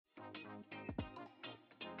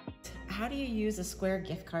how do you use a Square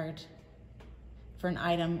gift card for an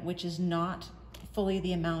item which is not fully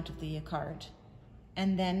the amount of the card?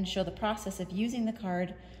 And then show the process of using the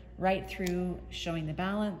card right through showing the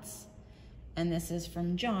balance. And this is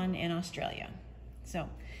from John in Australia. So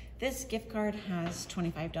this gift card has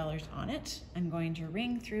 $25 on it. I'm going to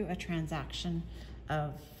ring through a transaction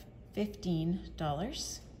of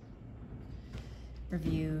 $15.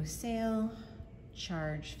 Review sale,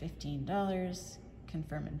 charge $15,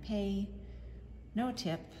 confirm and pay, no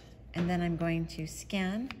tip, and then I'm going to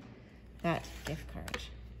scan that gift card.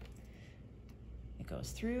 It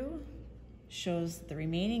goes through, shows the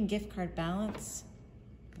remaining gift card balance.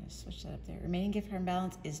 I'm going to switch that up there. Remaining gift card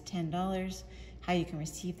balance is $10. How you can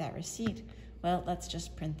receive that receipt? Well, let's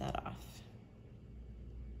just print that off.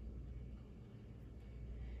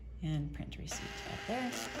 And print receipt up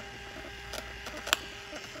there.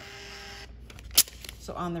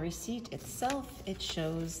 So on the receipt itself, it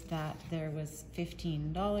shows that there was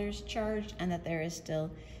 $15 charged and that there is still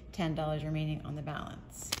 $10 remaining on the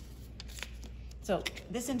balance. So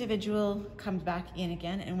this individual comes back in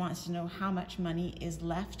again and wants to know how much money is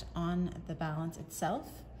left on the balance itself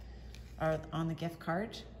or on the gift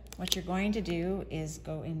card. What you're going to do is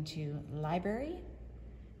go into library,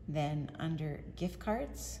 then under gift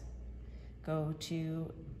cards, go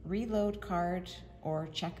to reload card or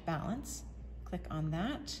check balance. Click on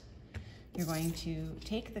that. You're going to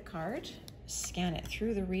take the card, scan it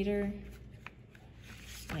through the reader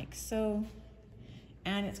like so,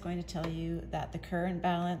 and it's going to tell you that the current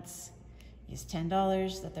balance is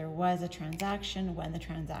 $10, that there was a transaction, when the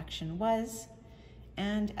transaction was,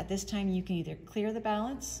 and at this time you can either clear the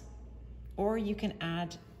balance or you can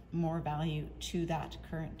add more value to that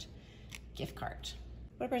current gift card.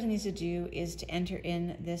 What a person needs to do is to enter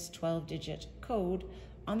in this 12-digit code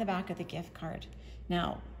on the back of the gift card.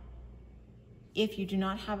 Now, if you do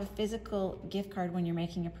not have a physical gift card when you're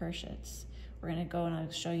making a purchase, we're going to go and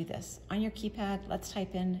I'll show you this. On your keypad, let's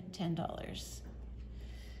type in $10.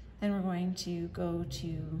 Then we're going to go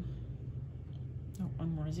to,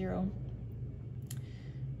 one more zero,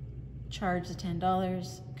 charge the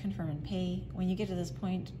 $10, confirm and pay. When you get to this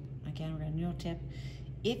point, again, we're going to no tip.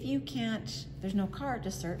 If you can't, there's no card to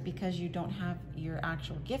insert because you don't have your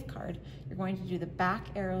actual gift card, you're going to do the back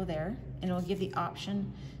arrow there and it will give the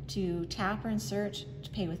option to tap or insert to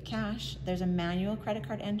pay with cash. There's a manual credit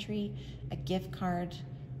card entry, a gift card,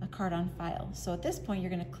 a card on file. So at this point,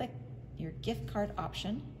 you're going to click your gift card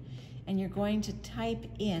option and you're going to type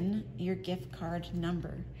in your gift card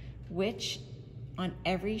number, which on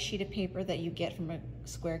every sheet of paper that you get from a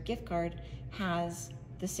Square gift card has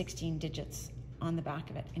the 16 digits on the back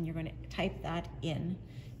of it, and you're going to type that in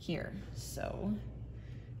here. So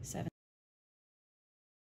 7.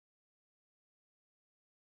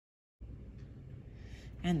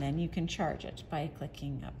 And then you can charge it by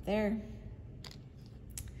clicking up there,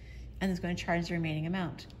 and it's going to charge the remaining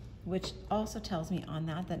amount, which also tells me on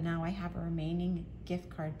that now I have a remaining gift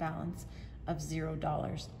card balance of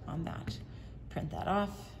 $0 on that. Print that off,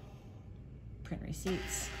 print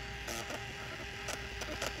receipts.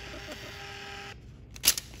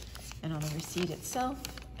 And on the receipt itself,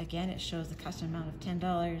 again, it shows the custom amount of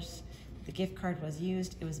 $10. The gift card was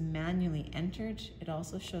used, it was manually entered. It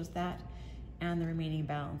also shows that, and the remaining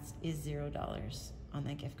balance is $0 on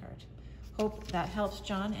that gift card. Hope that helps,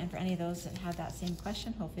 John, and for any of those that had that same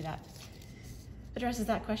question, hopefully that addresses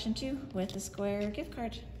that question too with the Square gift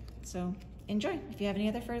card. So enjoy. If you have any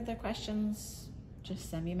other further questions, just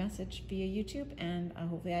send me a message via YouTube and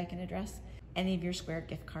hopefully I can address any of your Square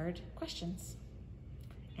gift card questions.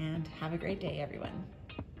 And have a great day, everyone.